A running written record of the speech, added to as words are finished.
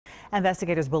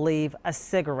Investigators believe a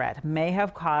cigarette may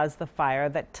have caused the fire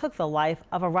that took the life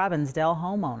of a Robbinsdale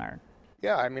homeowner.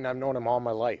 Yeah, I mean, I've known him all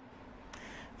my life.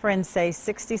 Friends say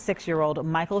 66-year-old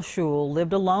Michael Schul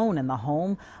lived alone in the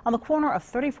home on the corner of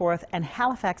 34th and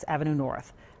Halifax Avenue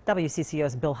North.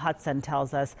 WCCO's Bill Hudson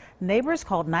tells us neighbors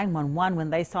called 911 when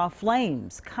they saw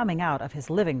flames coming out of his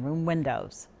living room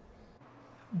windows.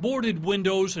 Boarded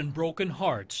windows and broken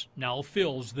hearts now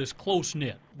fills this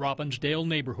close-knit Robbinsdale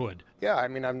neighborhood. Yeah, I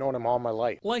mean, I've known him all my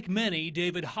life. Like many,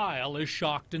 David Heil is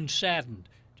shocked and saddened.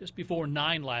 Just before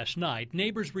 9 last night,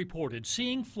 neighbors reported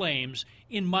seeing flames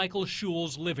in Michael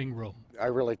Schul's living room. I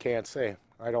really can't say.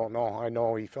 I don't know. I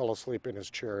know he fell asleep in his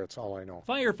chair. That's all I know.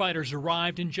 Firefighters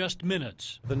arrived in just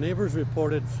minutes. The neighbors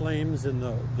reported flames in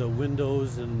the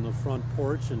windows and the front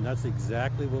porch, and that's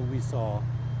exactly what we saw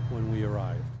when we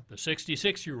arrived. The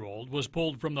 66-year-old was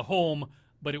pulled from the home,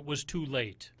 but it was too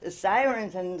late. The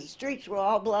sirens and the streets were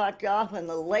all blocked off and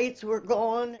the lights were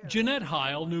going. Jeanette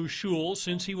Heil knew Schul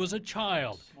since he was a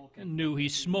child and knew he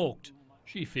smoked.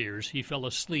 She fears he fell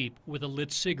asleep with a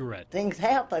lit cigarette. Things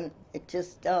happen. It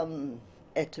just,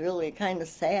 it's really kind of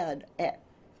sad.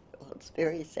 It's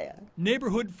very sad.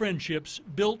 Neighborhood friendships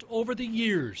built over the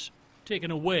years,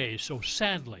 taken away so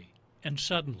sadly and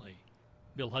suddenly.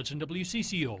 Bill Hudson,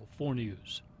 WCCO 4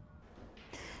 News.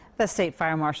 The State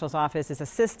Fire Marshal's office is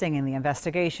assisting in the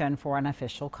investigation for an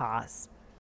official cause.